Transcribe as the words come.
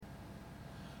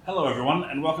Hello everyone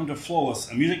and welcome to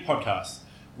Flawless, a music podcast.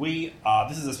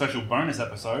 This is a special bonus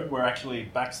episode. We're actually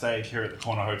backstage here at the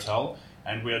Corner Hotel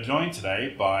and we are joined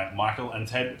today by Michael and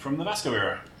Ted from the Vasco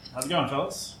era. How's it going,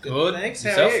 fellas? Good. Thanks.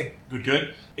 Yourself? How are you?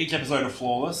 Good. Each episode of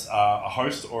Flawless, a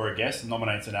host or a guest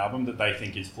nominates an album that they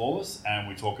think is flawless and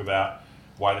we talk about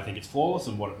why they think it's flawless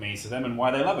and what it means to them and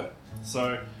why they love it.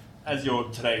 So, as your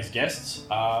today's guests,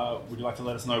 would you like to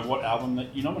let us know what album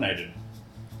that you nominated?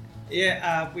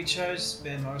 Yeah, we chose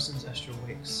Van Morrison's Astral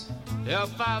Weeks.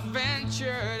 If I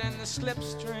ventured in the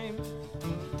slipstream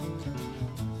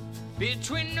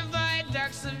between the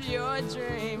viaducts of your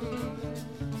dream,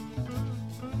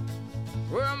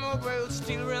 where mobile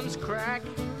steel rims crack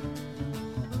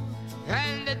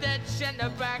and the ditch and the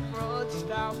back road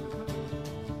stop,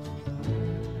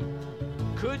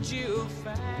 could you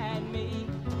find me?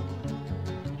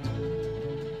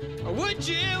 Or would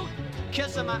you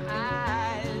kiss my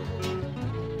eyes,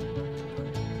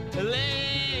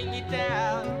 laying you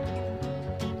down?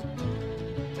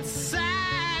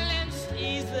 Silence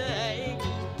easy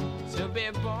to be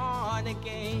born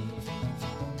again,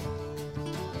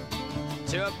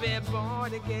 to be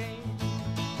born again.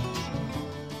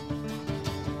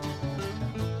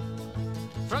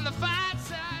 From the far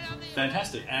side of the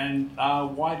Fantastic. And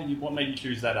what made you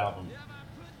choose that album?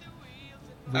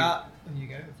 You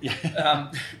go.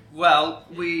 Yeah.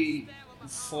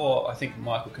 I think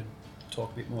Michael could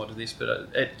talk a bit more to this, but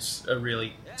it's a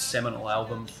really seminal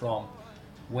album from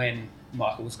when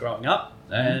Michael was growing up,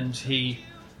 and he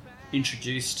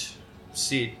introduced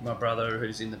Sid, my brother,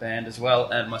 who's in the band as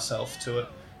well, and myself to it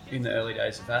in the early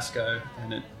days of Vasco,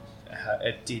 and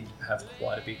it did have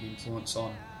quite a big influence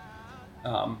on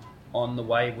the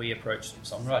way we approached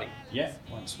songwriting. Yeah.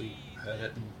 Once we heard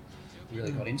it and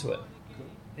really got into it.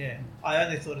 Yeah, I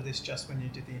only thought of this just when you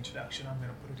did the introduction. I'm going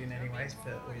to put it in anyways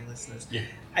for all your listeners. Yeah.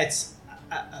 It's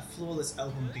a flawless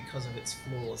album because of its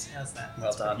flaws. How's that?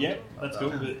 Well done. Yeah, that's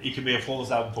cool. It could be a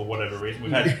flawless album for whatever reason.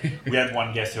 We had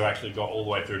one guest who actually got all the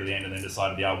way through to the end and then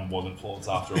decided the album wasn't flawless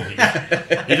after all. He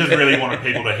just really wanted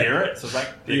people to hear it. So it's like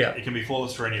it can be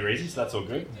flawless for any reason. So that's all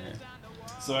good. Yeah.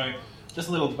 So just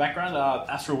a little background.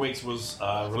 Astral Weeks was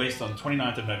released on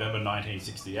 29th of November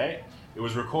 1968. It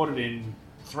was recorded in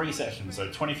 3 sessions, so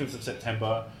 25th of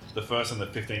September, the 1st and the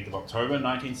 15th of October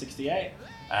 1968,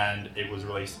 and it was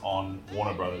released on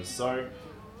Warner Brothers. So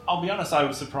I'll be honest, I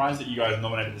was surprised that you guys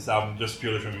nominated this album just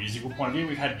purely from a musical point of view.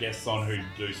 We've had guests on who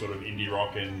do sort of indie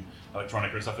rock and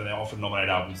electronic and stuff, and they often nominate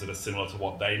albums that are similar to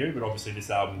what they do, but obviously this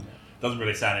album doesn't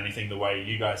really sound anything the way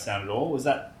you guys sound at all. Was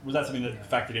that something that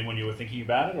factored in when you were thinking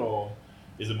about it, or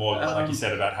is it more like you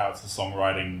said about how it's the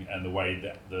songwriting and the way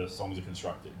that the songs are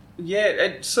constructed? Yeah,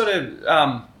 it's sort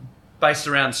of based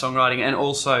around songwriting, and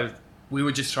also we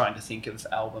were just trying to think of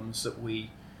albums that we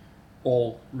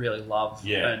all really love,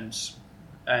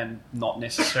 and not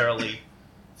necessarily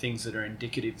things that are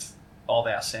indicative of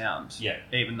our sound. Yeah.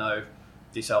 Even though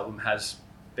this album has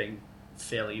been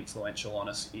fairly influential on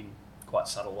us in quite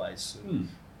subtle ways,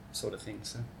 sort of things.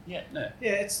 So, yeah, no.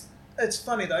 Yeah, it's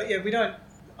funny though. Yeah, we don't.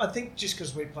 I think just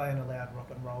because we play in a loud rock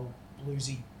and roll,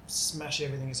 bluesy, smash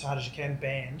everything as hard as you can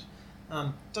band,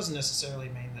 doesn't necessarily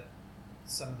mean that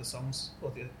some of the songs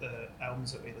or the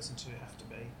albums that we listen to have to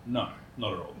be. No,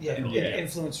 not at all. Yeah,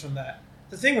 influence from that.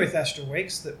 The thing with Astral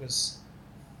Weeks that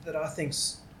I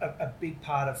think's a big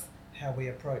part of how we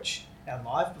approach our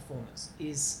live performance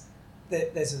is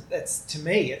that to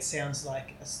me it sounds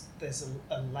like there's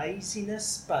a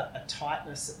laziness but a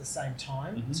tightness at the same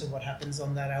time to what happens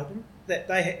on that album. That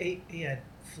he had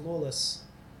flawless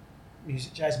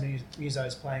music. Jazz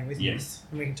Muso's playing with him,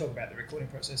 and we can talk about the recording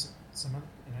process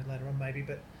later on maybe.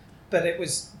 But it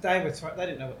was they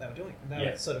didn't know what they were doing, and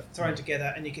they were sort of thrown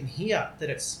together, and you can hear that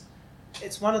it's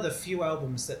one of the few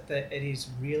albums that it is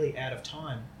really out of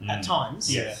time at times.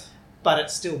 Yes. But it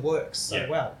still works so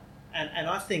well, and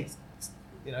I think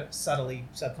subtly,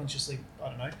 subconsciously, I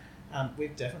don't know,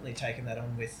 we've definitely taken that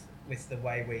on with the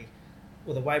way we're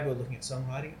looking at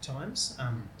songwriting at times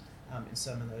in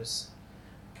some of those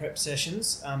prep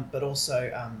sessions, but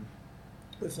also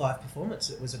with live performance,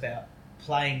 it was about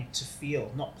playing to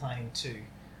feel, not playing to,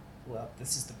 well,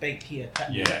 this is the beat here,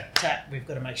 tap, we've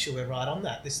got to make sure we're right on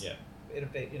that. It'll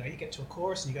be, you get to a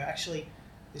chorus and you go, actually,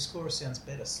 this chorus sounds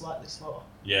better, slightly slower.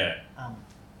 Yeah.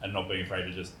 And not being afraid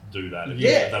to just do that.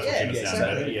 If that's what's going to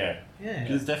sound better. Yeah.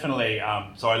 Because definitely,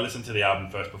 so I listened to the album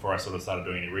first before I sort of started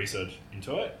doing any research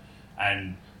into it.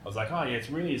 And I was like, it's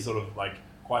really sort of like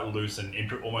quite loose and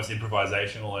almost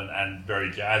improvisational and very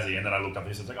jazzy. And then I looked up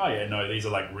and it's like, these are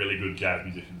like really good jazz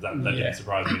musicians. That didn't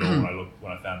surprise me at all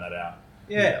when I found that out.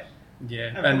 Yeah.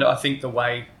 And I think the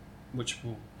way which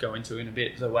we'll go into in a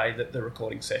bit, the way that the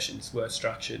recording sessions were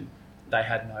structured, they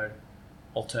had no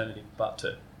alternative but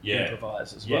to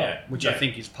improvise as well, which I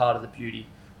think is part of the beauty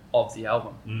of the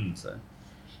album. So.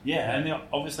 Yeah, and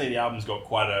obviously the album's got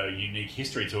quite a unique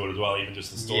history to it as well, even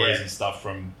just the stories and stuff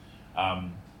from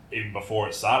even before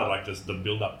it started, like just the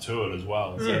build-up to it as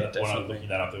well. So when I was looking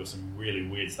that up, there was some really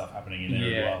weird stuff happening in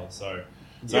there as well. So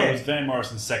it was Van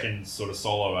Morrison's second sort of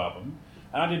solo album.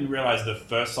 And I didn't realise the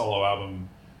first solo album,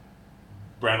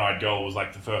 Brown Eyed Girl, was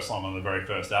like the first song on the very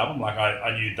first album. Like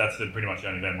I knew that's pretty much the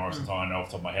only Van Morrison song I know off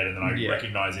the top of my head, and then I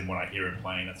recognise him when I hear him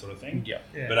playing, that sort of thing.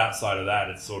 But outside of that,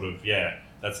 it's sort of,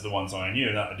 that's the one song I knew,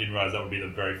 and I didn't realise that would be the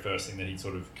very first thing that he'd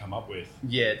sort of come up with.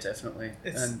 Yeah, definitely.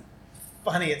 It's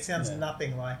funny, it sounds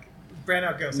nothing like... Brown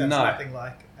Eyed Girl sounds nothing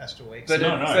like Astral Weeks. But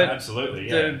absolutely,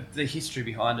 The history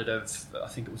behind it of, I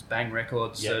think it was Bang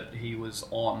Records that he was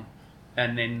on,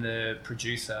 and then the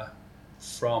producer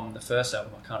from the first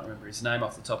album, I can't remember his name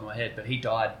off the top of my head, but he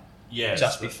died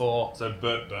just before. So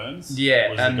Bert Burns was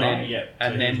and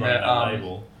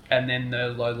then the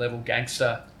Low Level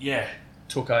Gangster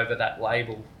took over that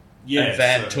label. And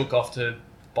Van took off to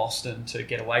Boston to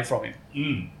get away from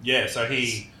him. So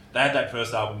they had that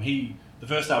first album. The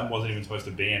first album wasn't even supposed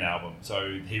to be an album,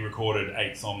 so he recorded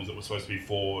 8 songs that were supposed to be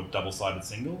 4 double-sided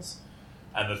singles.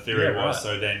 And the theory was,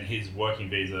 so then his working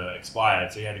visa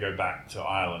expired, so he had to go back to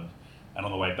Ireland. And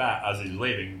on the way back, as he was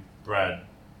leaving, Bert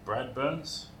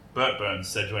Burns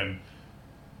said to him,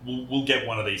 we'll get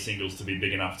one of these singles to be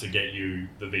big enough to get you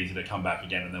the visa to come back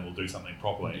again, and then we'll do something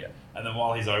properly. And then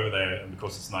while he's over there, and of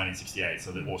course it's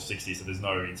 1968, or 60, so there's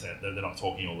no internet, they're not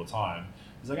talking all the time.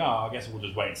 He's like, I guess we'll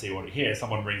just wait and see what he hears.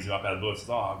 Someone rings him up out of the blue and says,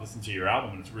 I've listened to your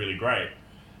album and it's really great.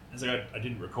 He's like, I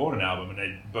didn't record an album,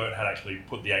 and Bert had actually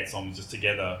put the 8 songs just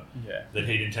together that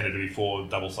he'd intended to be 4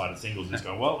 double-sided singles. And he's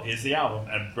going, well, here's the album,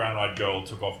 and Brown Eyed Girl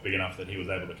took off big enough that he was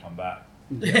able to come back.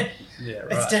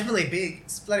 It's definitely big.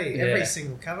 It's bloody every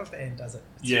single cover band does it.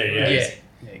 Yeah,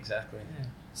 exactly.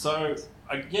 So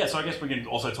I guess we can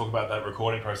also talk about that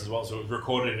recording process as well. So it was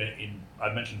recorded in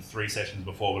I mentioned 3 sessions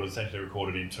before, but it was essentially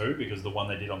recorded in 2, because the one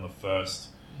they did on the first,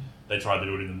 they tried to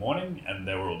do it in the morning, and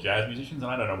they were all jazz musicians,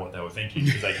 and I don't know what they were thinking,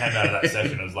 because they came out of that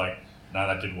session as like, no,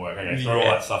 that didn't work. Okay, throw all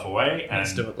that stuff away, and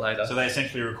let's do it later. So they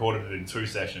essentially recorded it in 2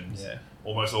 sessions.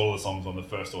 Almost all of the songs on the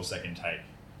first or second take.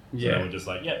 So they were just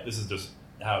like, this is just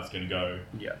how it's going to go.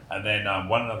 And then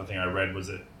one other thing I read was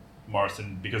that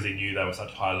Morrison, because he knew they were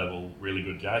such high-level, really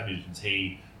good jazz musicians,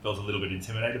 he felt a little bit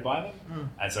intimidated by them,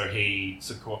 and so he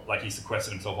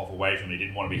sequestered himself off away from them. He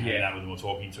didn't want to be hanging out with them or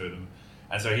talking to them,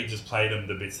 and so he just played them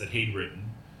the bits that he'd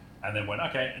written, and then went,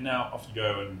 okay, and now off you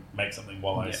go and make something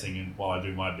while I sing and while I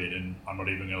do my bit, and I'm not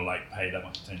even going to pay that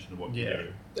much attention to what you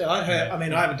do. Yeah, I heard. I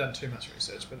mean, I haven't done too much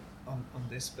research, but on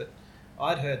this, but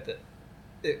I'd heard that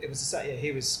it was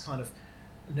he was kind of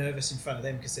nervous in front of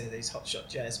them because they're these hotshot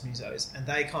jazz musos, and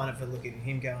they kind of are looking at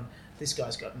him going, this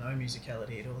guy's got no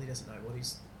musicality at all. He doesn't know what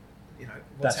he's,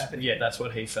 what's happening. Yeah, that's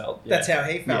what he felt. That's how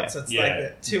he felt. So it's like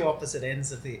the 2 opposite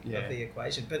ends of the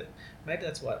equation. But maybe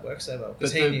that's why it works so well,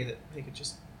 because he knew that he could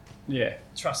just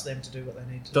trust them to do what they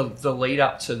need to do. The lead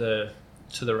up to the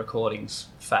recording's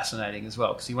fascinating as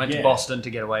well, because he went to Boston to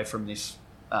get away from this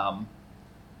low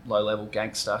level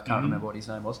gangster. Can't remember what his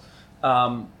name was.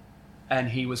 And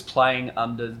he was playing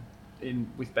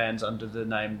with bands under the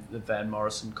name the Van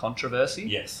Morrison Controversy.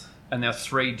 Yes. And there are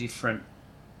 3 different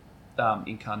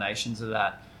incarnations of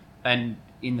that. And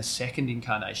in the second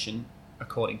incarnation,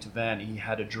 according to Van, he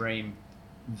had a dream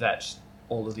that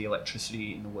all of the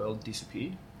electricity in the world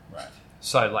disappeared. Right.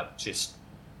 So, just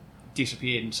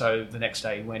disappeared. And so the next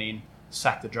day he went in,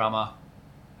 sacked the drummer,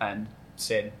 and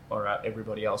said, all right,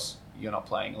 everybody else, you're not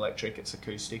playing electric, it's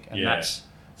acoustic. And that's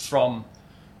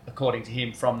according to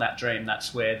him, from that dream,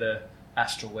 that's where the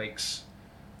Astral Weeks,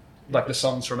 the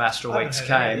songs from Astral Weeks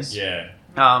came.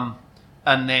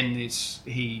 And then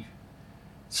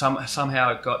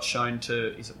somehow it got shown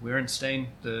to, is it Wierenstein,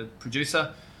 the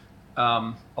producer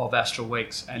of Astral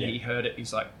Weeks, and he heard it.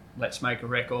 He's like, let's make a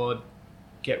record,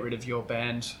 get rid of your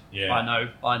band. I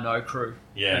know crew.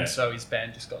 And so his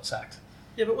band just got sacked.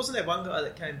 Yeah, but wasn't there one guy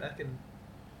that came back and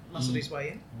muscled his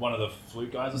way in? One of the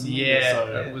flute guys or something?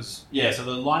 It was... Yeah, so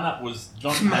the lineup was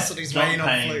muscled his way in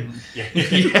on flute.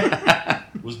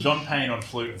 It was John Payne on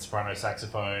flute and soprano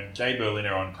saxophone, Jay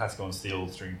Berliner on classical and steel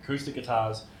string acoustic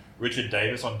guitars, Richard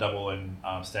Davis on double and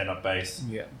stand-up bass,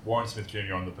 Warren Smith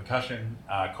Jr. on the percussion,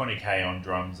 Connie Kay on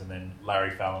drums, and then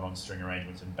Larry Fallon on string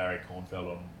arrangements and Barry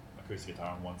Kornfeld on acoustic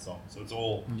guitar on one song. So it's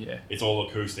all Yeah. it's all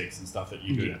acoustics and stuff that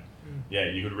you could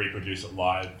you could reproduce it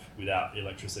live without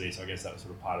electricity. So I guess that was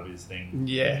sort of part of his thing.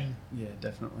 Yeah,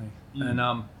 definitely. And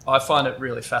I find it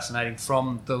really fascinating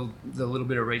from the little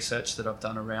bit of research that I've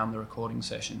done around the recording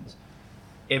sessions.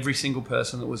 Every single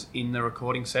person that was in the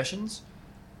recording sessions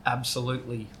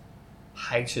absolutely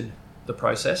hated the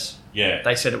process. Yeah.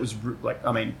 They said it was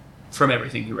from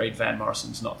everything you read, Van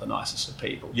Morrison's not the nicest of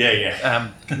people. Yeah.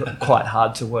 Quite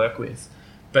hard to work with,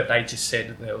 but they just said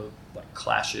that there were like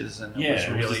clashes, and it was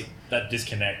really just that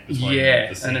disconnect between the singer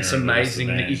and it's and the rest of the amazing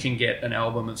that band. you can get an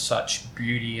album of such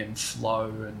beauty and flow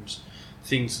and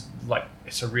things like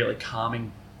it's a really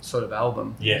calming sort of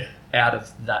album. Yeah. Out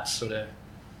of that sort of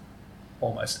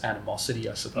almost animosity,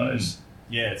 I suppose.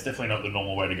 Yeah, it's definitely not the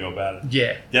normal way to go about it.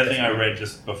 Yeah. The other thing I read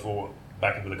just before,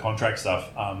 back into the contract stuff,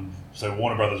 so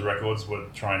Warner Brothers Records were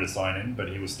trying to sign in, but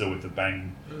he was still with the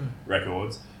Bang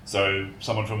Records. So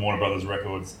someone from Warner Brothers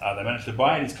Records, they managed to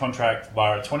buy his contract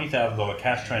via a $20,000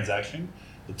 cash transaction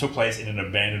that took place in an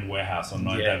abandoned warehouse on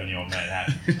 9th Avenue on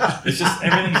Manhattan. It's just,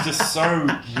 everything's just so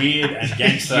weird and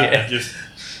gangster and just,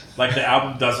 like the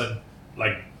album doesn't,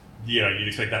 like, you know, you'd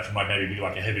expect that from like maybe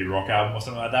like a heavy rock album or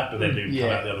something like that, but then to come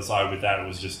out the other side with that, it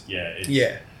was just, it's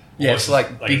like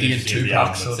as Biggie and interesting as the Tupac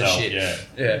album sort of itself, shit.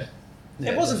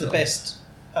 Yeah. It wasn't the definitely. best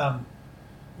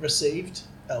received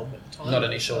album at the time. Not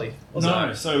initially.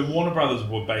 No, so Warner Brothers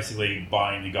were basically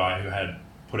buying the guy who had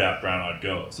put out Brown Eyed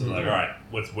Girl. So they're like, all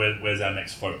right, where's our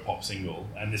next folk pop single?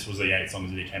 And this was the 8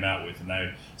 songs that he came out with. And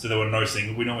there were no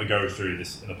singles. We normally go through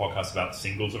this in the podcast about the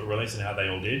singles that were released and how they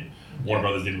all did. Warner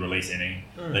Brothers didn't release any.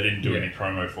 They didn't do any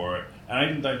promo for it. And I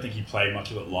even don't think he played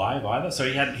much of it live either. So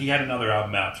he had another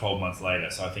album out 12 months later.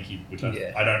 So I think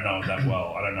I don't know it that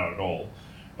well. I don't know it at all.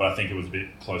 But I think it was a bit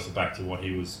closer back to what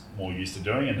he was more used to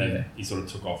doing. And then he sort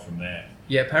of took off from there.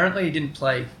 Yeah, apparently he didn't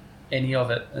play any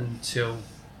of it until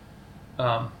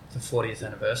the 40th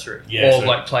anniversary. Yeah, or so-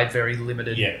 like played very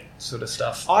limited sort of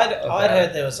stuff. I'd about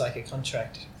heard there was like a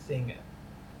contract thing,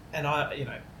 and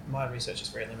my research is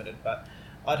very limited, but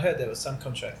I'd heard there was some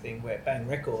contract thing where Bang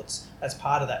Records, as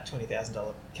part of that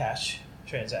 $20,000 cash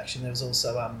transaction, there was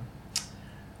also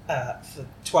for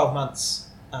 12 months,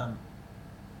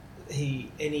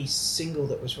 any single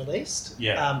that was released,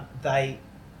 they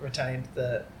retained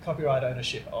the copyright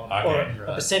ownership on or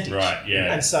a percentage, Right,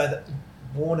 yeah. and so that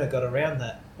Warner got around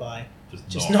that by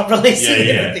just not not releasing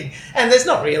Yeah, yeah. anything. And there's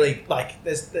not really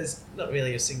there's not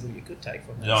really a single you could take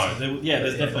from that. No, So-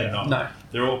 there's definitely not. No.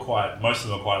 They're all most of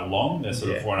them are quite long. They're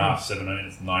sort of Yeah. 4.5, 7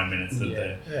 minutes, 9 minutes.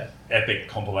 They're epic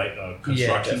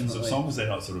constructions of definitely. songs. They're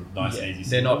not sort of nice and easy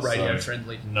They're not singles, radio so-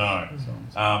 friendly. No.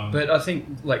 songs. But I think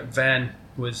like Van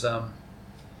was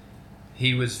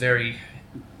he was very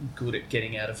good at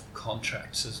getting out of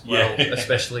contracts as well, Yeah.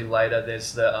 especially later.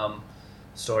 There's the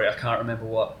story, I can't remember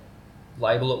what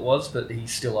label it was, but he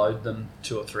still owed them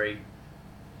 2 or 3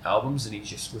 albums and he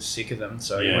just was sick of them,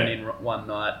 so he went in one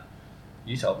night,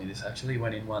 you told me this actually, he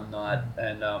went in one night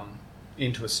and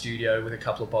into a studio with a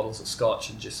couple of bottles of scotch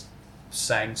and just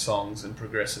sang songs and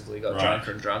progressively got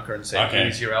drunker and drunker and said,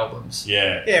 here's your albums.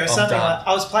 Yeah. Yeah, it was I'm something done. like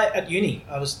I was at uni.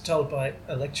 I was told by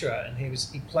a lecturer, and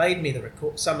he played me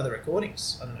some of the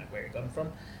recordings. I don't know where he got them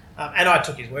from, and I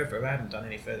took his word for it. I haven't done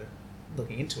any further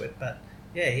looking into it, but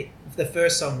yeah, the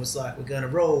first song was like "We're gonna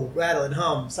roll, rattle, and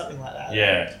hum," something like that.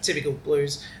 Yeah. Typical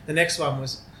blues. The next one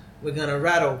was "We're gonna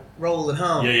rattle, roll, and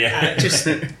hum." Yeah, yeah. And just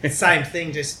same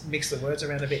thing, just mix the words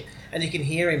around a bit, and you can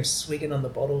hear him swigging on the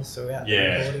bottle throughout the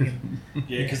recording. And,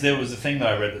 Yeah, because there was a thing that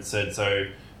I read that said, so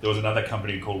there was another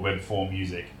company called Web4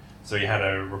 Music. So he had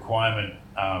a requirement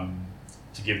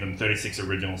to give them 36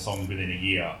 original songs within a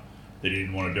year that he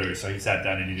didn't want to do. So he sat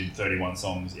down and he did 31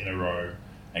 songs in a row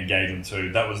and gave them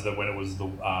to, that was when it was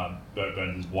Burt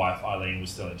Burns' wife, Eileen, was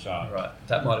still in charge. Right,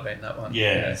 that might have been that one.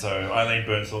 Yeah, so Eileen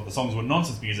Burns thought the songs were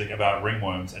nonsense music about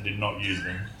ringworms and did not use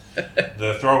them.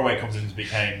 The throwaway compositions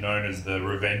became known as the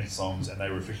Revenge songs, and they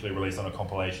were officially released on a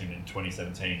compilation in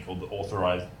 2017 called the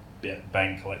Authorized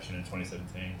Bang Collection in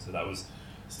 2017. So that was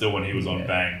still when he was on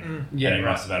Bang, and he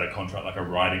must have had a contract, like a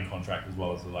writing contract as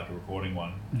well as like a recording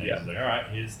one. And he was like, all right,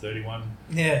 here's 31.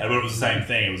 yeah, But it was the same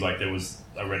thing. It was like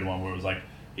I read one where it was like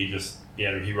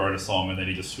he wrote a song and then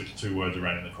he just switched 2 words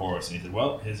around in the chorus and he said,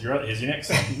 well, here's your next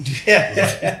song.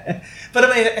 yeah. But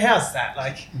I mean, how's that?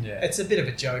 Like, Yeah. it's a bit of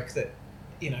a joke that,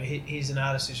 he's an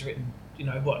artist who's written,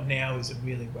 what now is a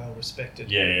really well respected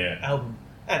Yeah. album,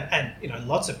 and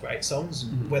lots of great songs,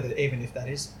 whether even if that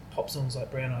is pop songs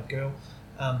like Brown Eyed Girl.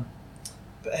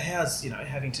 But how's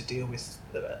having to deal with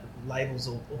labels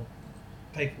or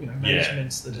people,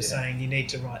 managements that are saying you need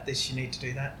to write this, you need to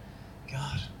do that.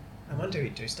 God, I wonder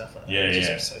he'd do stuff like that. Yeah, Just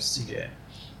yeah. so sick. Yeah.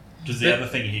 Just the other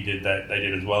thing he did that they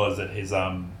did as well is that his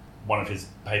one of his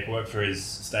paperwork for his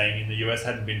staying in the US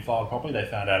hadn't been filed properly. They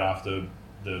found out after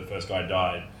the first guy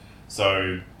died.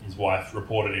 So his wife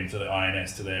reported him to the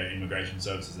INS, to their immigration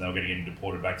services, and they were getting him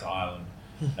deported back to Ireland.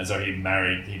 And so he'd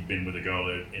been with a girl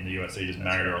in the US, so he just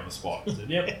married her on the spot. He said,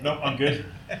 yep, nope, I'm good.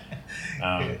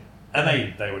 And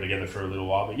they were together for a little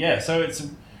while. But yeah, so it's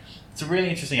a really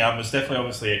interesting album. It's definitely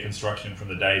obviously a construction from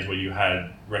the days where you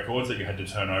had records that you had to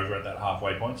turn over at that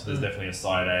halfway point. So there's definitely a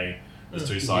side A, there's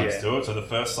two sides to it. So the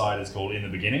first side is called In the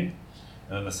Beginning,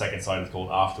 and then the second side is called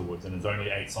Afterwards. And there's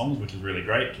only 8 songs, which is really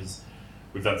great because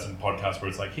we've done some podcasts where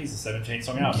it's like, here's a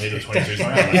 17-song album, here's a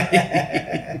 22-song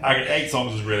album. 8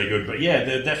 songs was really good. But yeah,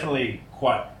 they're definitely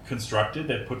quite constructed.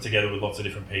 They're put together with lots of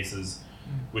different pieces,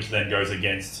 which then goes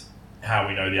against how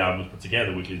we know the album was put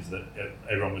together, which is that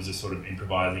everyone was just sort of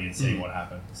improvising and seeing what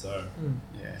happened. So,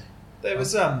 yeah. There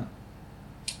was, what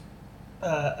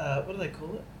do they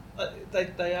call it?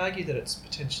 They argue that it's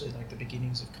potentially like the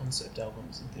beginnings of concept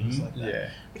albums and things like that. Yeah.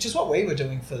 Which is what we were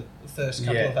doing for the first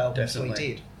couple of albums we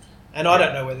definitely. did. And I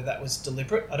don't know whether that was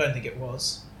deliberate. I don't think it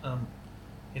was.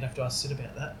 You'd have to ask Sid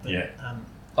about that.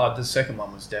 But, The second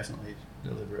one was definitely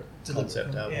deliberate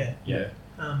concept album. Yeah,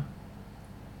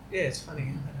 it's funny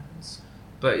how that happens.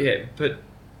 But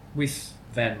with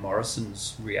Van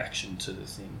Morrison's reaction to the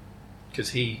thing,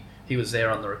 because he was there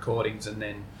on the recordings, and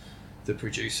then the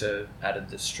producer added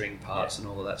the string parts and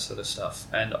all of that sort of stuff.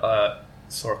 And I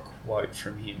saw a quote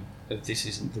from him. This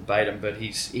isn't verbatim, but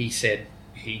he said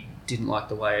he didn't like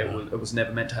the way it was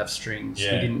never meant to have strings. He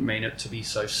didn't mean it to be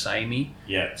so samey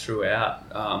throughout.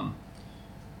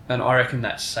 And I reckon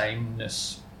that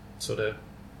sameness sort of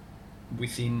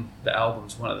within the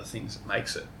album's one of the things that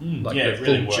makes it. The it full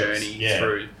really works.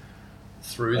 journey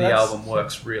through the album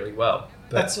works really well.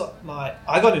 But That's what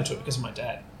I got into it because of my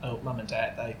dad. Mum and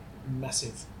dad, they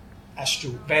massive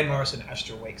Van Morrison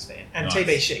Astral Weeks fan, and Nice.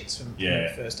 TB Sheets from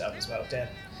the first album as well. Dad,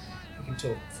 we can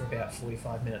talk for about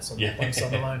 45 minutes on that one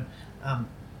song alone.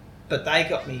 But they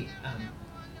got me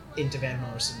into Van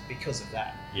Morrison because of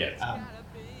that.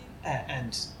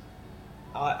 And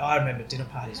I remember dinner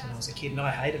parties when I was a kid, and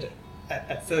I hated it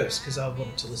at first because I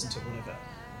wanted to listen to whatever,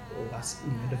 or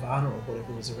Nirvana or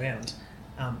whatever was around.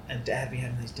 And Dad would be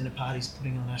having these dinner parties,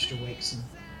 putting on Astral Weeks, and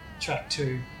track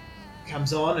 2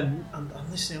 comes on, and I'm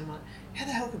listening. I'm like, how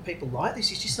the hell can people like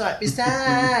this? It's just like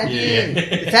beside you,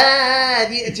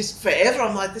 beside you, just forever.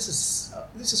 I'm like, this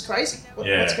is crazy.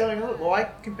 What's going on? Why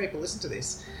can people listen to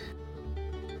this?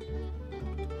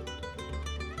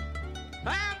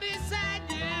 I'm beside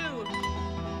you,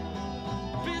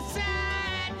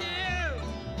 beside you,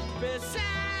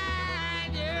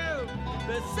 beside you,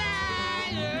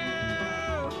 beside you.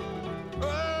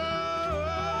 Oh,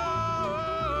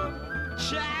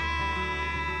 child.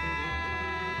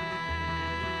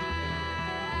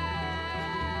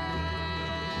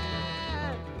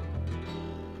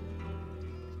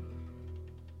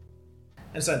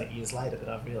 And it's only years later that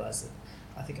I've realised that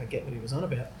I think I get what he was on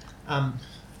about.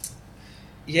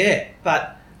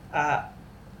 But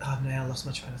I've now lost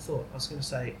my train of thought. I was going to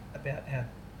say about how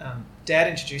Dad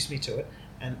introduced me to it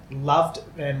and loved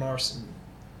Van Morrison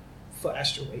for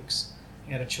Astral Weeks.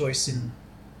 He had a choice in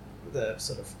the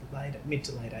sort of mid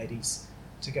to late 80s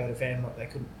to go to Van Morrison. They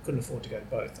couldn't afford to go to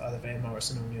both, either Van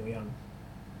Morrison or Neil Young.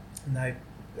 And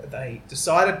they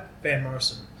decided Van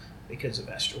Morrison because of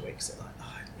Astral Weeks. They're like,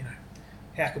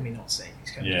 how can we not see him?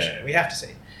 He's coming to the show. We have to see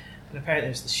him. And apparently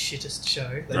it was the shittest show.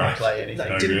 They didn't play anything.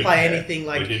 They didn't play anything.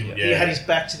 Like, he had his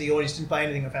back to the audience, didn't play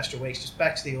anything of Astral Weeks, just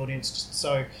back to the audience, just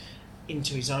so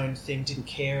into his own thing, didn't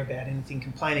care about anything,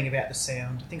 complaining about the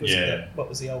sound. I think it was what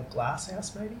was the old Glass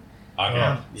House, maybe?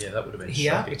 that would have been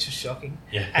shocking. Which was shocking.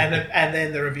 Yeah. And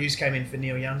then the reviews came in for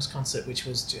Neil Young's concert, which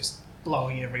was just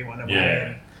blowing everyone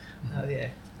away.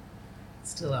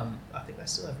 Still, I think they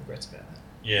still have regrets about that.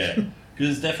 Yeah, because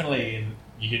it's definitely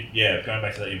going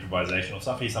back to that improvisational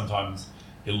stuff.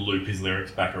 He'll loop his lyrics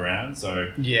back around.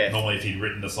 So normally, if he'd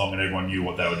written the song and everyone knew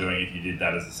what they were doing, if you did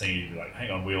that as a singer, you'd be like,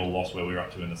 "Hang on, we all lost where we were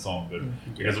up to in the song." But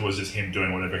because it was just him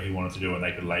doing whatever he wanted to do, and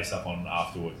they could lay stuff on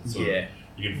afterwards. So you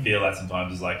can feel that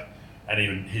sometimes is like, and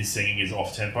even his singing is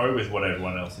off tempo with what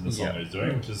everyone else in the song is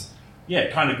doing, which is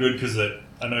kind of good because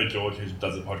I know George, who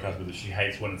does the podcast with us, she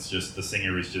hates when it's just the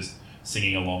singer is just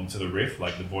singing along to the riff,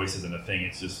 like the voice isn't a thing.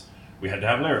 It's just we had to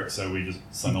have lyrics, so we just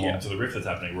sung along to the riff that's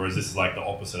happening. Whereas this is like the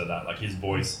opposite of that. Like his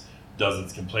voice does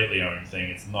its completely own thing.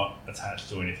 It's not attached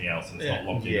to anything else, and it's not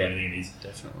locked into anything. And he's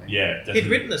definitely. He'd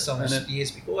written the songs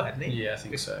years before, hadn't he? Yeah, I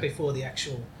think so. Before the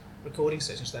actual recording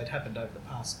sessions, they'd happened over the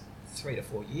past 3 to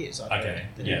 4 years.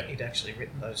 He'd actually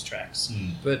written those tracks.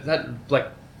 But that, like,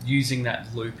 using that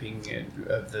looping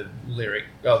of the lyric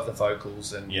of the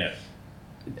vocals, and Yeah.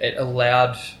 it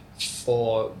allowed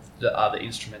for the other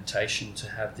instrumentation to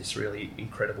have this really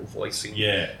incredible voicing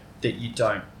Yeah. that you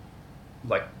don't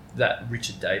like. That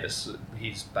Richard Davis,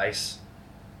 his bass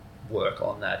work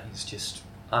on that is just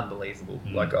unbelievable.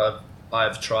 Mm. Like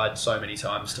I've tried so many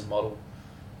times to model,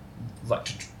 like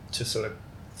to sort of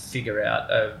figure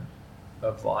out a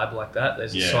vibe like that.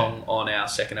 There's a Yeah. song on our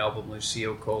second album,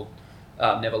 Lucille, called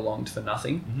 "Never Longed for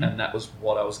Nothing," Mm-hmm. and that was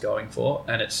what I was going for.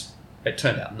 And it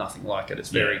turned out nothing like it. It's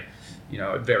very,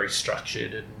 very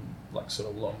structured and like sort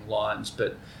of long lines,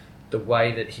 but the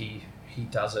way that he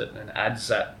does it and adds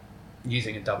that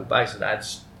using a double bass, it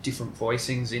adds different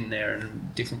voicings in there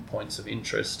and different points of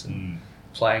interest, and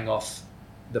playing off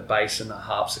the bass and the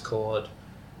harpsichord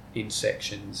in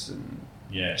sections, and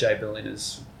Yeah. Jay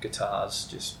Berlina's guitars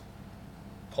just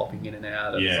popping in and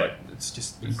out. It's Yeah. like it's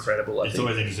just incredible. I It's think.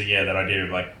 always interesting, that idea of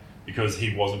like, because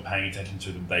he wasn't paying attention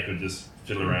to them, they could just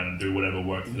fiddle around and do whatever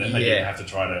worked for them. They Yeah. didn't have to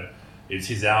try to. It's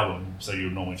his album, so you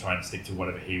would normally try and stick to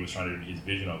whatever he was trying to do, his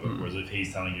vision of it. Whereas if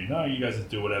he's telling you, no, you guys just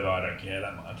do whatever, I don't care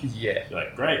that much. Yeah. You're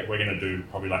like, great, we're going to do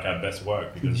probably like our best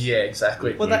work because Yeah,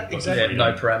 exactly. Well, that- we've got exactly. the Yeah,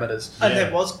 no freedom. parameters. And Yeah.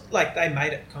 there was like they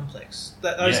made it complex.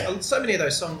 Those Yeah. so many of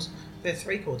those songs, they're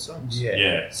 3-chord songs. Yeah.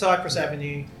 Yeah. Cypress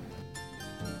Avenue.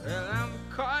 Well, I'm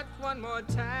caught one more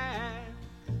time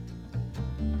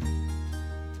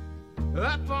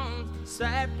up on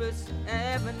Cypress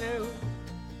Avenue.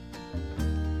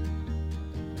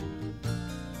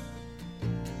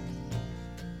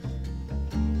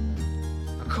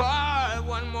 Caught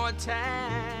one more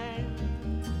time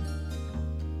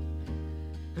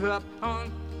up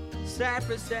on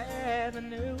Cypress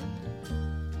Avenue.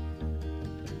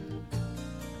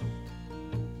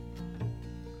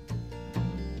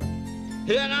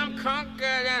 And I'm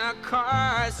conquered in a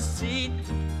car seat.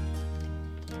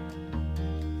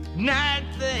 Not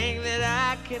a thing that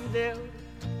I can do.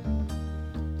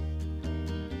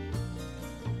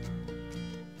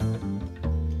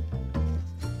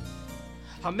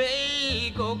 I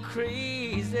may go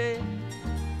crazy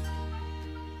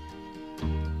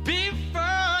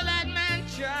before that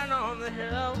mansion on the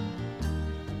hill.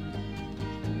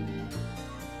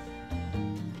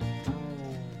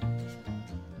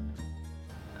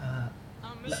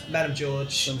 Madam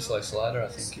George. Slim Slow Slider, I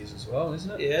think, is as well,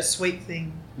 isn't it? Yeah, Sweet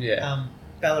Thing. Yeah.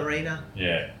 Ballerina.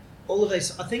 Yeah. All of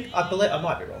these, I believe, I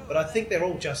might be wrong, but I think they're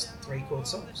all just 3-chord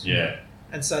songs. Yeah.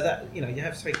 And so that, you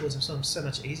have 3 chords of songs, so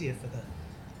much easier for the,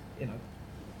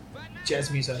 jazz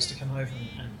musos to come over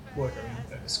and work around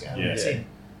the scale Yeah. it's in.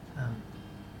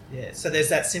 So there's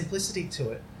that simplicity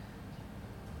to it,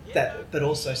 but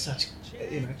also such,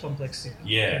 complexity.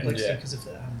 Yeah. Complexity Yeah. because of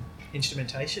the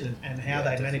instrumentation and how they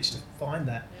definitely. managed to find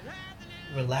that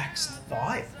relaxed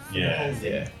vibe for Yeah. the whole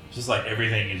thing. Yeah. It's just like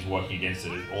everything is working against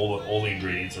it. All the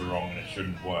ingredients are wrong and it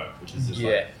shouldn't work, which is just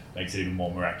Yeah. makes it even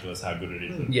more miraculous how good it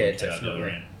is. that Yeah, it came out the other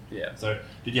definitely. end. Yeah. So,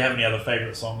 did you have any other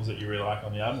favourite songs that you really like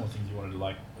on the album, or things you wanted to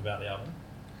like about the album?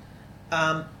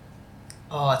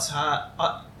 It's hard.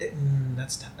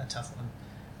 That's a tough one.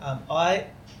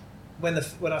 When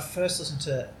I first listened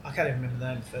to, I can't even remember the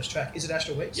name of the first track. Is it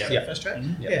Astral Weeks? Yeah. Is that Yeah. the first track?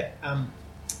 Mhm. Yeah.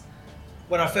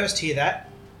 When I first hear that,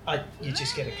 you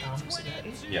just get a calmness about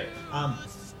it. Yeah.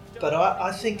 But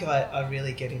I think I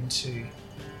really get into.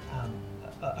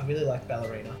 I really like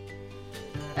Ballerina.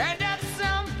 And that's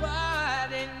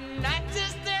somebody, not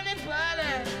just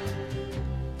anybody,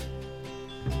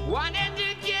 wanted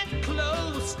to get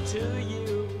close to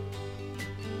you.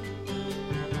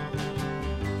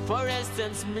 For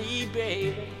instance, me,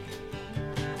 baby.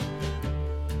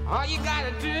 All you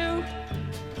gotta do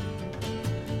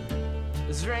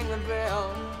is ring the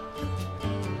bell.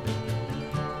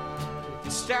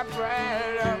 Step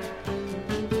right up.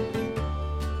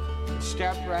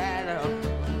 Step right up.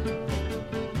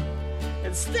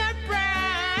 And step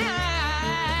right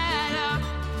up.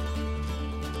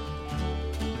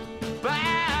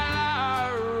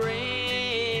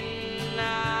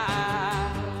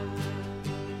 Ballerina.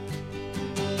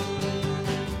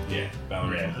 Yeah.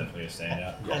 Ballerina is definitely a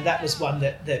standout. And that was one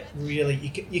that really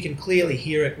you can clearly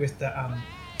hear it with the I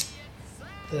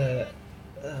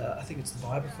think it's the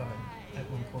vibraphone at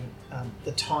one point.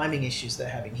 The timing issues they're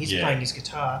having. He's Yeah. playing his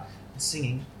guitar and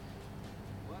singing,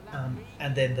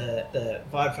 and then the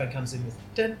vibraphone comes in with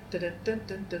dun, dun, dun, dun,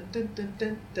 dun, dun, dun, dun,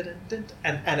 dun, dun,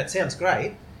 dun, and it sounds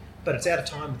great, but it's out of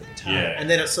time with the guitar, Yeah. and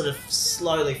then it sort of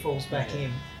slowly falls back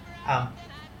in.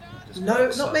 Just No,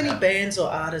 pops not up many now. bands or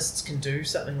artists can do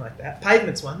something like that.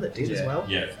 Pavement's one that did as Yeah. well.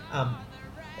 Yeah.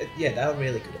 They were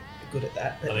really good at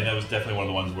that. I think that was definitely one of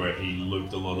the ones where he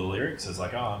looped a lot of the lyrics. It's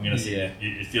like, I'm going to sing. Yeah.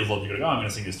 It feels logical to go, I'm going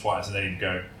to sing this twice, and then he'd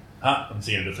go, I'm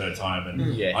singing it the third time,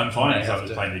 and Yeah. I'm fine They because I'm have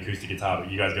just to- playing the acoustic guitar,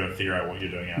 but you guys got to figure out what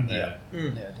you're doing out there. Yeah,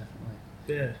 definitely.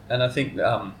 Yeah. And I think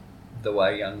the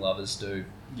way Young Lovers do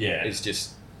Yeah, is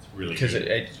just it's really because good.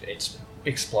 it's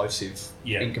explosive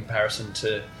Yeah. in comparison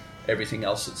to everything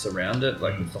else that's around it,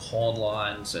 like with the horn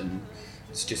lines, and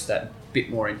it's just that bit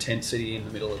more intensity in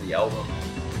the middle of the album.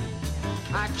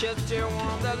 I kissed you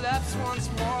on the lips once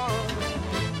more,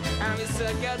 and we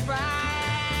said goodbye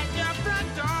at your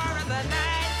front door in the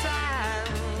night time.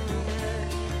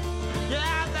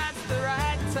 Yeah, that's the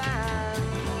right time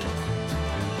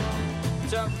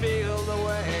to feel the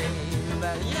way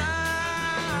that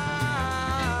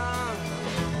young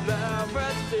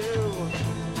lovers do.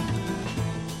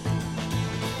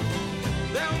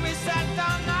 Then we sat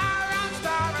down our own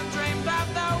star and dreamed of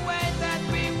the way that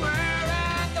we were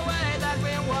and the way that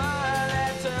we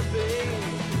wanted to be.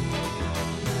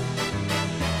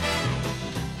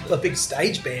 A big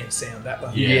stage band sound, that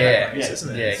one. Yeah.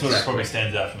 Isn't it? Yeah. It sort of exactly. probably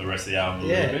stands out from the rest of the album a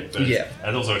Yeah. little bit, but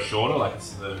it's also shorter, like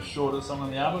it's the shorter song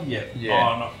on the album. Yeah.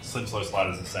 Yeah. Oh, not Slim Slow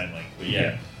Slider's the same length, but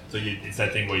yeah. So it's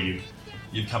that thing where you've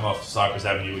come off Cypress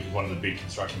Avenue, which is one of the big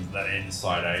constructions that ends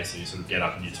side A, so you sort of get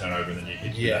up and you turn over and then you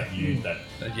hit Yeah. that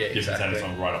Yeah, different sounding exactly.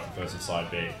 song right off the first of side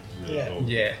B. It's really Yeah. cool.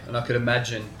 Yeah, and I could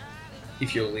imagine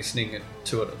if you're listening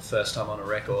to it the first time on a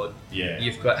record, Yeah.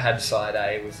 you've had side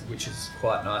A, which is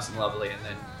quite nice and lovely, and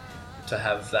then to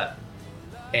have that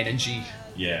energy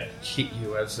Yeah. hit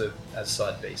you as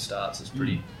side B starts is would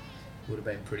have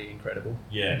been pretty incredible.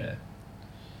 Yeah.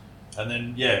 And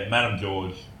then, Madam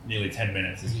George, nearly 10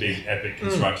 minutes, this big epic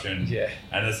construction. Yeah.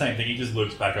 And the same thing, he just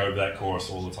loops back over that chorus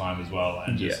all the time as well.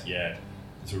 And just,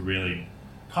 it's a really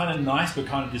kind of nice, but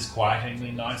kind of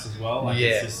disquietingly nice as well. Like,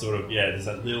 it's just sort of, there's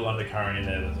that little undercurrent in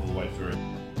there that's all the way through.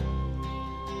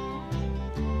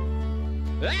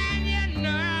 And you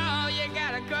know you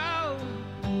gotta go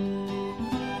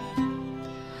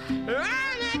on a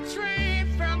train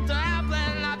from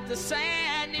Dublin up the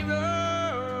sandy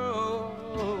road,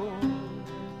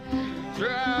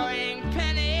 throwing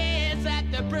pennies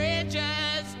at the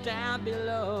bridges down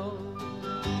below,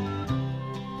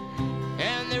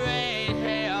 and the rain,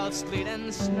 hail, sleet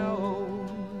and snow.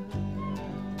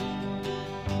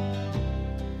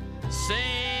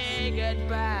 Say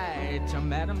goodbye to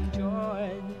Madam George.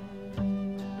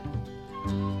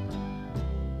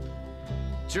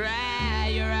 Dry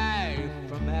your eye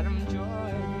for Madam George.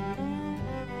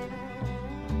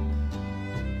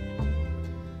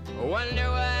 Wonder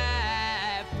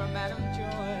why for Madam George.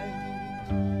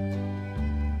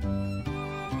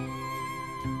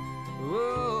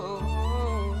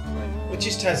 Ooh. It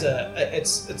just has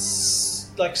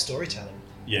it's like storytelling.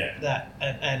 Yeah. That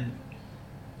and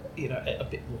you know, a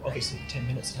bit more, obviously 10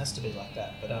 minutes it has to be like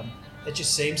that, but it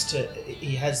just seems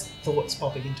he has thoughts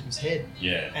popping into his head,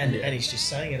 and he's just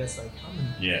saying it as they come.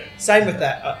 And same with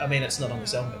that. I mean, it's not on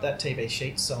this album, but that TV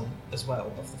Sheets song as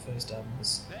well of the first album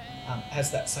has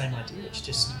that same idea. It's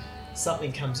just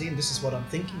something comes in. This is what I'm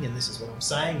thinking, and this is what I'm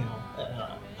saying, and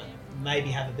I'll maybe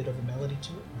have a bit of a melody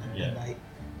to it, and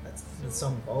the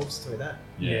song evolves through that.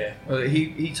 Yeah. Well,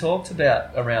 he talked about,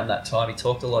 around that time, he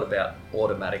talked a lot about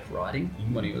automatic writing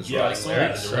when he was I writing saw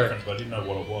lyrics. that as a reference, but I didn't know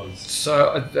what it was.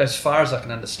 So, as far as I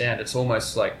can understand, it's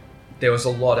almost like there was a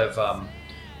lot of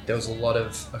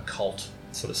occult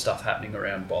sort of stuff happening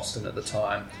around Boston at the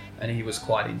time, and he was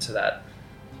quite into that.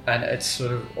 And it's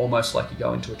sort of almost like you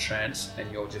go into a trance and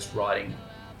you're just writing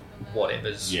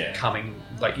whatever's coming.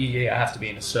 Like you have to be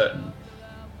in a certain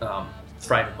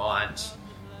frame of mind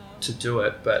to do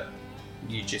it, but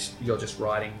you're just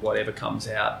writing whatever comes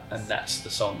out, and that's the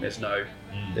song. There's no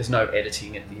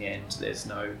editing at the end. There's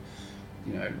no,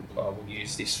 we'll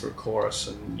use this for a chorus,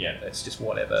 and it's just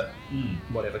whatever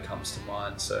comes to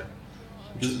mind. So,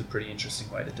 which is a pretty interesting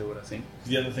way to do it, I think.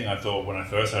 The other thing I thought when I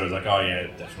first heard it was like, oh yeah,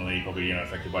 definitely, probably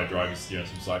affected by drugs, some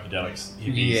psychedelics,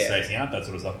 hippies, spacing out, that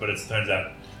sort of stuff. But it turns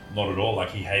out not at all. Like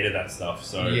he hated that stuff.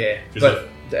 So but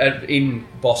in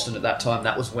Boston at that time,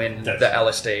 that was when the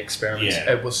LSD experiments.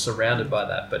 It was surrounded by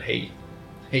that, but he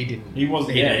didn't. He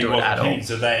wasn't. He He didn't do it at wasn't all. keen.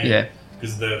 So they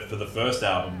because for the first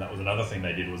album, that was another thing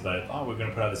they did was we're going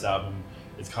to put out this album.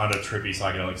 It's kind of trippy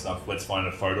psychedelic stuff. Let's find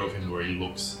a photo of him where he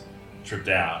looks tripped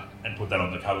out and put that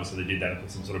on the cover. So they did that and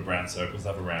put some sort of brown circle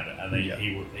stuff around it. And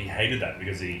he hated that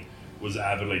because he was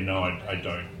avidly I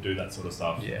don't do that sort of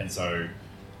stuff. Yeah. And so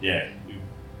they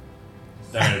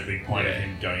made a big point of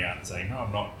him going out and saying, no,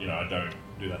 I'm not, I don't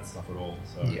do that stuff at all.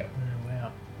 So Yeah. Oh,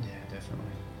 wow. Yeah, definitely.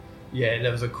 Yeah,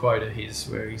 there was a quote of his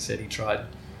where he said he tried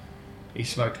he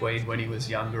smoked weed when he was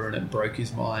younger and it broke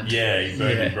his mind. Yeah, he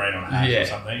burned his brain on hash or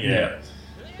something. Yeah.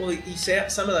 Well,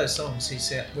 some of those songs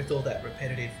with all that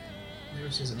repetitive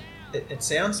lyricism, it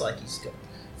sounds like he's got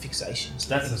fixations.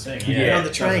 That's the thing. Get Yeah. on the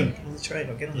train. Or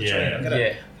get on the train.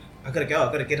 I've got to go.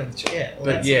 I've got to get on the train. Yeah,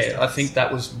 But I think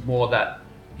that was more that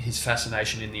his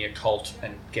fascination in the occult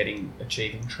and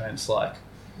achieving trance-like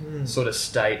sort of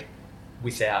state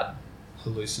without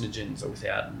hallucinogens or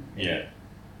without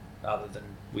other than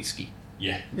whiskey.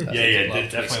 Yeah,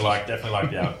 That's definitely like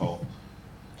the alcohol.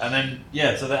 And then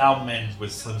so the album ends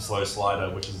with Slim Slow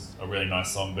Slider, which is a really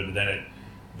nice song. But then at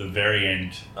the very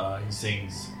end, he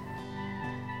sings.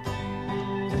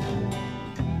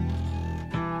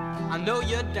 I know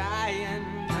you're dying,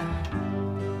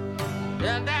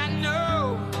 and I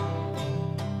know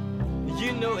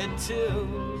you know it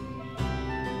too.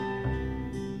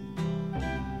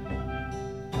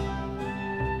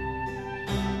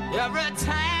 Every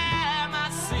time I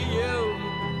see you,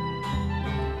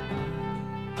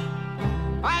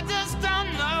 I just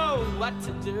don't know what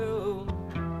to do.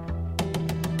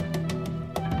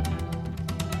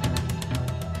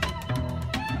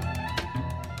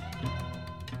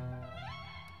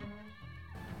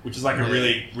 Which is like a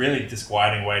really, really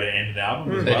disquieting way to end an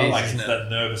album as well. Like it's that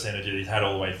nervous energy that he's had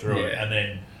all the way through it, and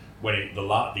then when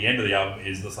the end of the album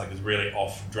is just like this really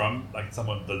off drum, like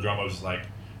the drummer was just like,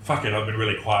 "Fuck it, I've been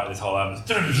really quiet this whole album." And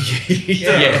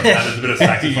there's a bit of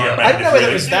saxophone. I don't know whether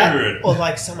it was that weird. or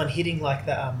like someone hitting like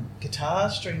the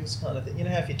guitar strings kind of thing. You know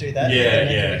how if you do that,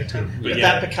 But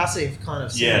that percussive kind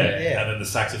of sound. And then the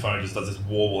saxophone just does this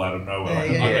warble out of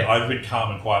nowhere. I've been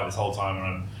calm and quiet this whole time, and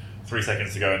I'm 3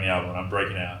 seconds to go in the album, and I'm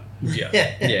breaking out.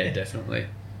 Yeah, definitely.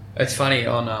 It's funny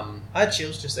on I had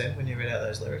chills just then when you read out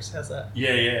those lyrics. How's that?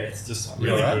 Yeah, it's just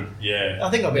really good. Yeah, I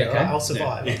think I'll be alright. I'll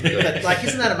survive. But like,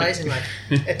 isn't that amazing? Like,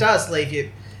 it does leave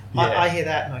you. I hear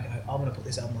that and I go, I'm going to put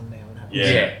this album on now and have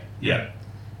it. Yeah.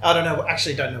 I don't know.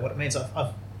 Actually, don't know what it means.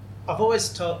 I've always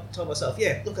told myself,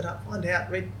 look it up, find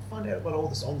out what all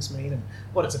the songs mean and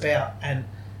what it's about, and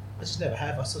I just never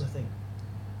have. I sort of think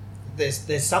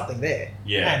there's something there.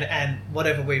 Yeah. And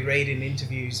whatever we read in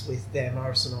interviews with Van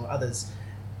Morrison or others,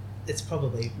 it's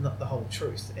probably not the whole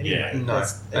truth anyway. Yeah, no.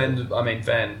 And I mean,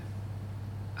 Van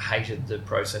hated the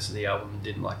process of the album and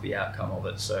didn't like the outcome of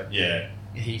it, so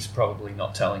he's probably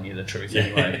not telling you the truth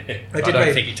anyway. I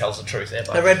don't think he tells the truth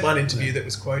ever. I read one interview that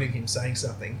was quoting him saying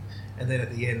something, and then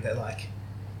at the end they're like,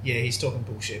 he's talking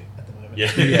bullshit at the moment. Okay,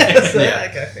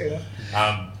 fair enough.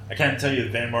 I can tell you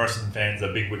that Van Morrison fans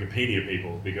are big Wikipedia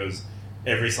people, because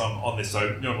every song on this,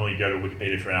 so normally you go to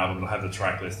Wikipedia for an album, it'll have the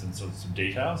track list and sort of some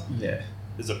details. Yeah.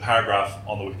 There's a paragraph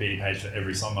on the Wikipedia page for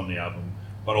every song on the album,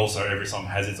 but also every song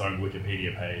has its own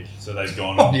Wikipedia page. So they've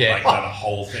gone done a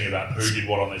whole thing about who did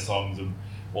what on their songs and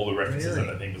all the references that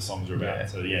they think the songs are about. Yeah.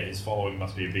 So his following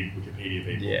must be a big Wikipedia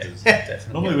people. Yeah,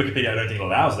 definitely. Normally Wikipedia, I don't think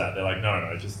allows that. They're like,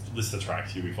 no, just list the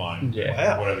tracks, you'll be fine. Yeah.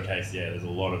 Wow. Whatever the case, there's a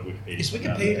lot of Wikipedia. Is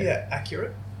Wikipedia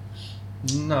accurate?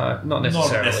 No, not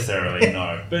necessarily. Not necessarily,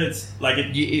 no. But it's like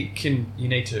you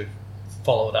need to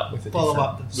follow it up with a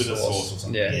source or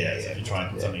something. Yeah. So if you try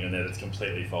and put something in there that's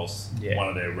completely false, one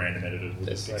of their random editors will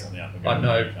just pick something up and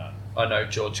go, I know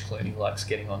George Clooney likes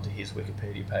getting onto his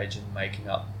Wikipedia page and making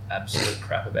up absolute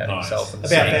crap about himself. And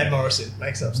about Van Morrison,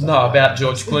 makes up stuff. No, about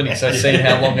George Clooney, so seeing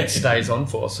how long it stays on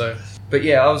for. So, but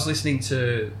I was listening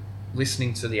to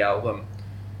the album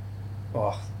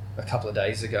a couple of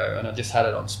days ago, and I just had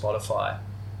it on Spotify,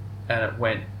 and it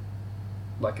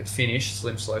finished,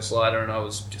 Slim Slow Slider, and I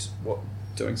was just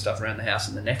doing stuff around the house,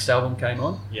 and the next album came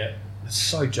on. Yeah. It's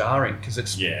so jarring, because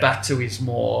it's back to his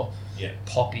more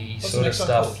poppy sort of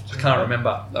stuff. I can't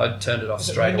remember. I turned it off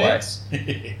straight away.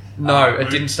 No, it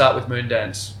didn't start with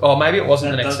Moondance. Oh, maybe it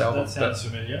wasn't the next album. That sounds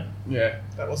familiar. Yeah.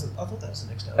 That wasn't. I thought that was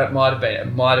the next album. It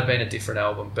might have been a different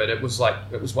album, but it was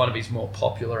one of his more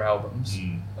popular albums.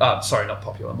 Sorry, not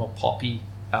popular, more poppy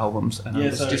albums, and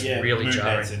it was just really Moondance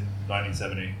jarring. in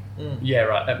 1970. Yeah,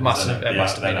 right. It must have been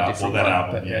a different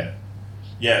album.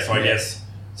 So I guess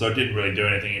it didn't really do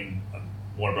anything. And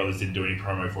Warner Brothers didn't do any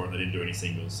promo for it. They didn't do any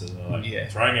singles. So they're like,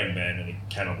 try again, man. And he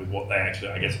came up with what they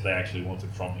actually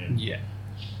wanted from him. Yeah.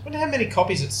 I wonder how many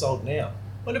copies it's sold now.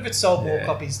 I wonder if it's sold more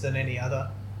copies than any other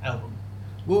album.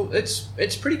 Well,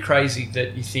 it's pretty crazy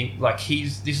that you think like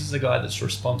this is the guy that's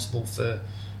responsible for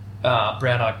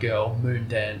Brown Eyed Girl,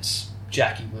 Moondance,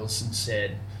 Jackie Wilson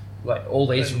Said, like all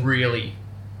these really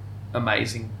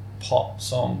amazing pop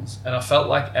songs, and I felt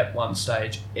like at one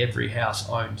stage every house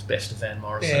owned Best of Van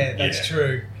Morrison. Yeah, that's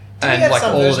true. And like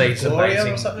all these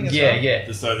amazing, So when they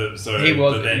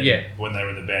were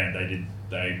in the band, they did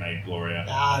they made Gloria.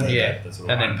 Yeah, that sort of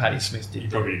and then one. Patti Smith did. He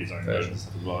probably did his own version version.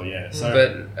 stuff as well. Yeah.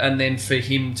 So And then for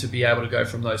him to be able to go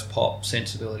from those pop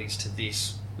sensibilities to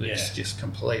this, it's Yeah. just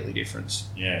completely different.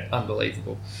 yeah.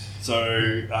 Unbelievable.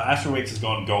 So Astral Weeks has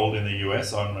gone gold in the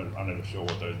US. I'm never sure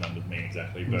what those numbers mean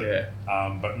exactly, but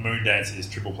but Moondance is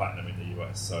triple platinum in the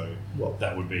US. So Well,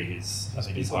 that would be his, I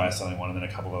think, big his one. highest selling one, and then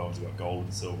a couple of other ones have got gold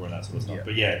and silver and that sort of stuff. Yeah.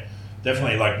 But yeah,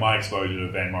 definitely like my exposure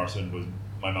to Van Morrison was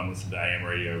my mum listened to AM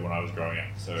radio when I was growing up.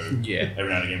 So yeah.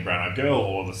 every now and again, Brown Eyed Girl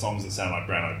or the songs that sound like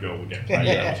Brown Eyed Girl would get played.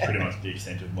 That was pretty much the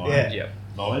extent of my Yeah.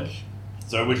 knowledge.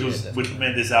 So which definitely.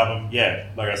 meant this album,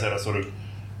 like I said, I sort of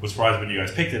was surprised when you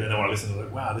guys picked it, and then when I listened, I was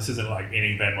like, wow, this isn't like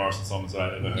any Van Morrison songs that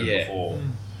I've ever heard Yeah. before.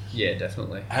 Yeah,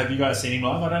 definitely. Have you guys seen him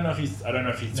live? I don't know if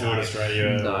he's toured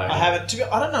Australia. No. I haven't.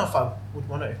 I don't know if I would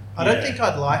want to. I don't Yeah. think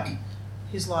I'd like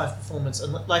his live performance.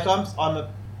 And like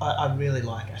I really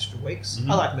like Astral Weeks. Mhm.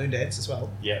 I like Moondance as well.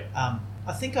 Yeah.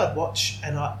 I think I'd watch,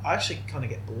 and I actually kind of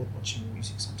get bored watching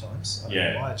music sometimes. I don't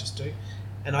Yeah. know why, I just do.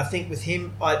 And I think with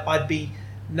him, I'd be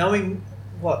knowing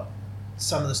what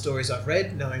some of the stories I've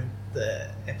read, knowing the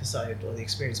episode or the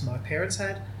experience my parents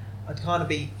had, I'd kind of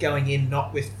be going in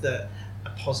not with a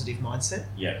positive mindset.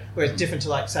 Yeah. Whereas different to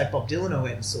like say Bob Dylan I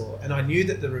went and saw, and I knew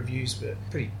that the reviews were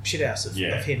pretty shit house of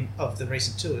him of the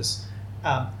recent tours,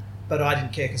 but I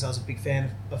didn't care because I was a big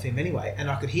fan of him anyway, and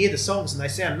I could hear the songs and they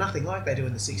sound nothing like they do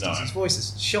in the 60s. No. His voice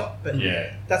is shot, but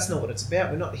that's not what it's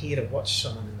about. We're not here to watch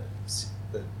someone in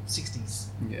the 60s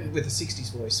with a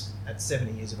 60s voice at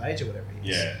 70 years of age or whatever he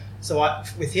is. Yeah. So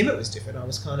with him it was different. I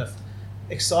was kind of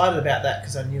excited about that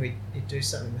because I knew he'd do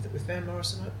something with it. With Van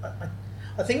Morrison,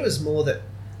 I think it was more that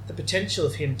the potential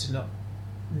of him to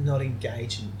not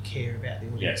engage and care about the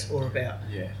audience or about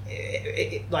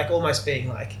like almost being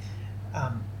like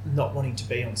not wanting to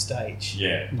be on stage.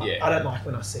 Yeah. I don't like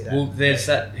when I see that. Well, there's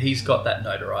that. He's got that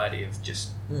notoriety of just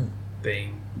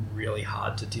being really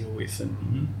hard to deal with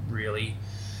and really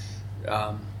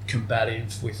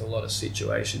combative with a lot of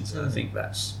situations. And I think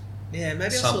that's maybe I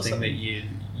saw something something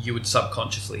that you would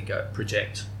subconsciously go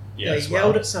project. Yeah, he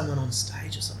yelled at someone on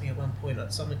stage or something at one point. I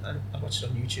watched it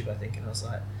on YouTube, I think, and I was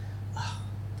like, "Oh,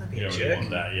 don't be a Really jerk." want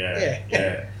that.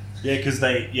 Yeah. Because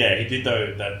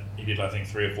he did I think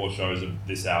 3 or 4 shows of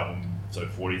this album, so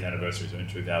 40th anniversary, so in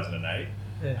 2008,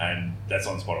 and that's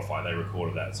on Spotify. They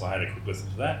recorded that, so I had a quick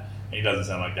listen to that, and he doesn't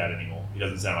sound like that anymore. He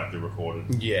doesn't sound like the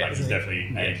recorded. Yeah, like he's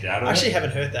definitely aged out of I it. actually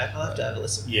haven't heard that. I'll have to have a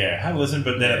listen. Yeah, have a listen,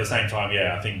 but then at the same time,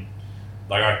 I think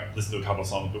like I listened to a couple of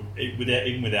songs, but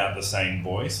even without the same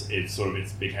voice, it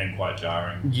became quite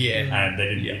jarring. Yeah, And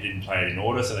they didn't play it in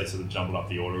order, so they sort of jumbled up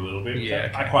the order a little bit. Yeah,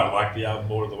 I quite like the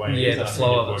album order the way it is. the I think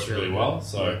flow it of works it's really really well. good.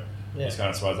 So it's kind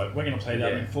of surprised, like we're going to play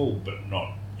that in full, but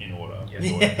not in order.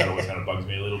 Yeah. That always kind of bugs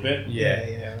me a little bit.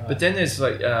 Yeah. Right. But then there's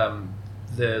like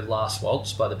the Last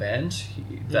Waltz by the band.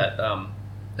 That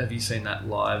have you seen that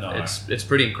live? No. It's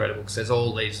pretty incredible because there's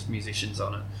all these musicians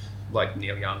on it, like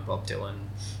Neil Young, Bob Dylan,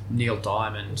 Neil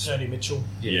Diamond, Joni Mitchell.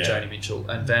 Joni Mitchell,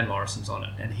 and Van Morrison's on it,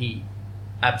 and he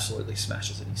absolutely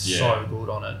smashes it. He's so good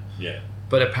on it. Yeah.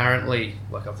 But apparently,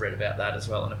 like I've read about that as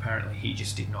well, and apparently he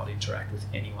just did not interact with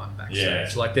anyone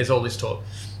backstage. Yeah. Like there's all this talk,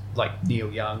 like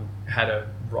Neil Young had a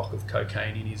rock of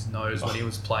cocaine in his nose when he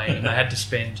was playing, and they had to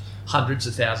spend hundreds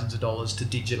of thousands of dollars to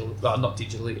not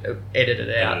digitally, edit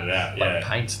it out, like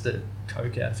paint the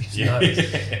coke out of his nose.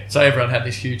 So everyone had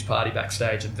this huge party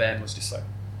backstage, and Van was just like,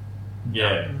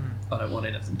 Yeah. I don't want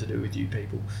anything to do with you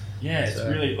people. Yeah, it's So-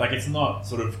 really like it's not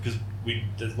sort of because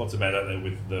there's lots of bands out there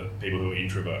with the people who are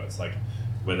introverts, like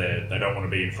where they don't want to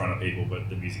be in front of people, but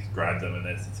the music grabs them and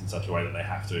it's in such a way that they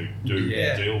have to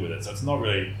deal with it. So it's not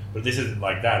really, but this isn't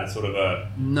like that. It's sort of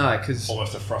because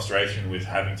almost a frustration with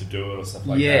having to do it or stuff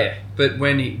like that. yeah, but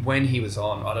when he was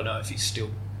on, I don't know if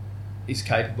he's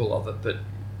capable of it, but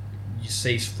you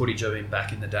see footage of him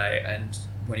back in the day, and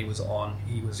when he was on,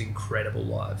 he was incredible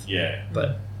live. Yeah.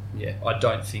 But yeah, I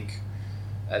don't think,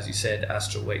 as you said,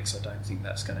 Astral Weeks, I don't think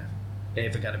that's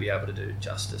ever going to be able to do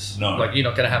justice. No. Like you're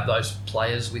not going to have those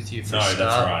players with you for a start.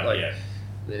 That's right. Like, yeah.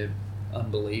 They're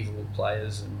unbelievable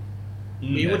players, and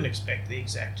You wouldn't expect the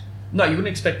exact. no, you wouldn't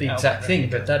expect the exact thing,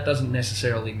 replica. but that doesn't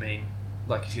necessarily mean,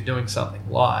 like, if you're doing something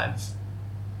live,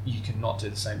 you cannot do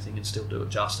the same thing and still do it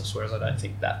justice. Whereas I don't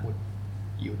think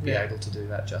you would be able to do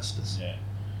that justice. Yeah.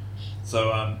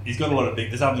 So he's got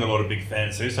this album's got a lot of big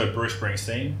fans too. So Bruce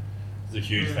Springsteen is a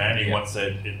huge fan. He once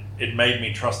said, it made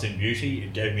me trust in beauty.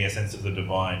 It gave me a sense of the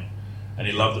divine. And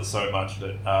he loved it so much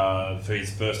that for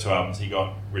his first 2 albums, he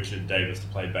got Richard Davis to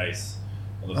play bass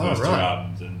on the first 2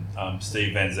 albums. And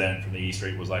Steve Van Zandt from the E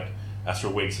Street was like,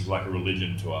 Astral Weeks was like a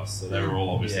religion to us. So they were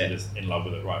all obviously just in love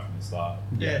with it right from the start.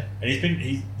 Yeah.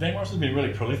 And Van Morrison's been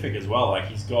really prolific as well. Like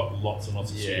he's got lots and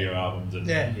lots of studio albums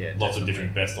and lots of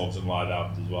different best ofs and live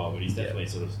albums as well. But he's definitely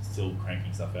sort of still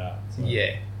cranking stuff out. So.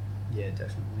 Yeah,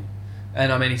 definitely.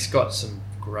 And I mean, he's got some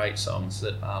great songs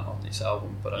that aren't on this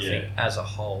album, but I think as a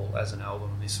whole, as an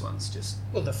album, this one's just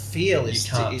the feel is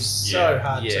so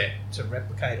hard to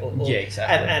replicate.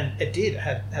 Exactly. And it did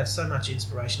have so much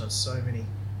inspiration on so many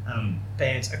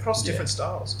bands across different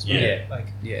styles as well.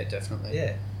 Definitely.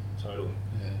 Yeah, totally.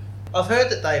 Yeah. I've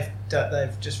heard that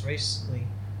they've just recently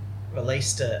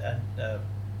released a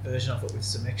version of it with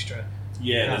some extra.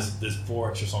 Yeah, there's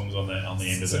 4 extra songs on the end of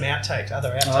it. Some outtakes,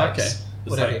 other outtakes. Oh, okay.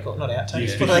 Whatever you call it, not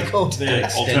outtakes. What are they called? They're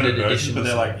alternate versions, but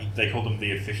editions. they call them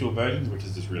the official versions, which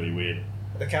is just really weird.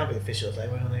 They can't be official if they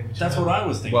weren't on the original. That's what I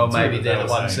was thinking. Well, too, maybe that they're they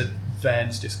the were ones saying. that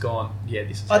Van's just gone. Yeah,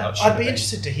 this is how it should I'd be have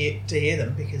interested to hear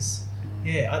them because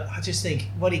I just think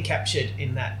what he captured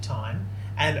in that time,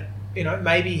 and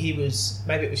maybe it was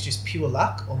just pure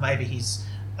luck, or maybe he's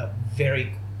a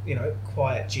very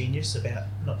quiet genius about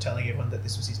not telling everyone that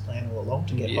this was his plan all along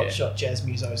to get hotshot jazz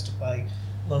musos to play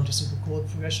long to simple chord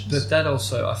progressions. But that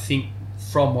also, I think,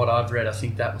 from what I've read, I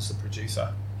think that was the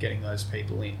producer getting those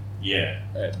people in. Yeah,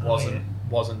 it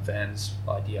wasn't Van's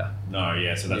idea. No,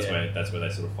 so that's where they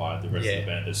sort of fired the rest of the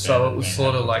band. So it was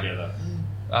sort of like,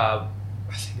 I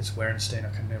think it's Werenstein.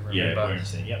 I can never remember. Yeah,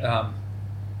 Werenstein. Yep.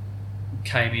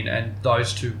 Came in, and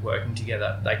those two working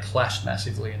together, they clashed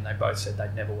massively, and they both said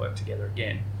they'd never work together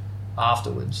again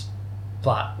afterwards.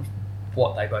 But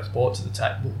what they both brought to the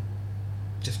table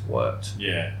just worked.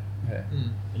 Yeah.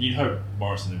 Mm. And you'd hope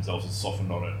Morrison himself has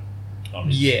softened on it. I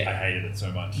hated it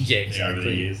so much over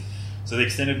the years. So the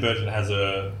extended version has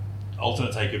a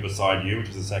alternate take of Beside You, which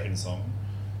is the second song,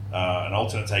 an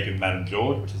alternate take of Madame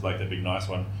George, which is like the big nice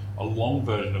one, a long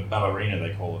version of Ballerina,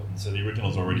 they call it. And so the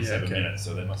original's already 7 minutes,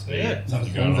 so there must be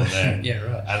something going on there. Yeah,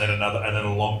 right. And then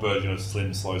a long version of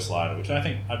Slim Slow Slider, which I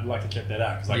think I'd like to check that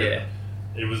out because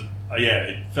it was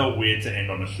it felt weird to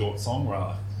end on a short song, where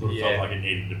I sort of felt like it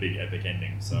needed a big epic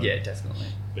ending. So yeah, definitely.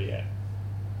 But yeah.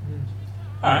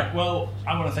 All right, well,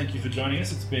 I want to thank you for joining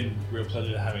us. It's been a real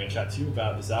pleasure having a chat to you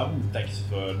about this album. Thanks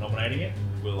for nominating it.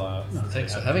 We'll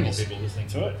thanks for have having more us. people listening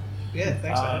to it. Yeah,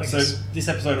 thanks for having us. So this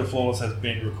episode of Flawless has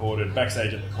been recorded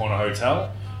backstage at the Corner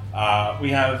Hotel.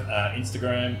 We have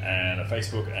Instagram and a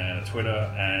Facebook and a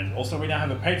Twitter, and also we now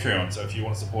have a Patreon. So if you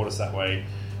want to support us that way,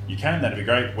 you can. That'd be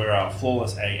great. We're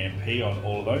Flawless AMP on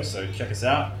all of those, so check us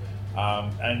out.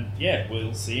 And yeah,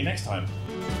 we'll see you next time.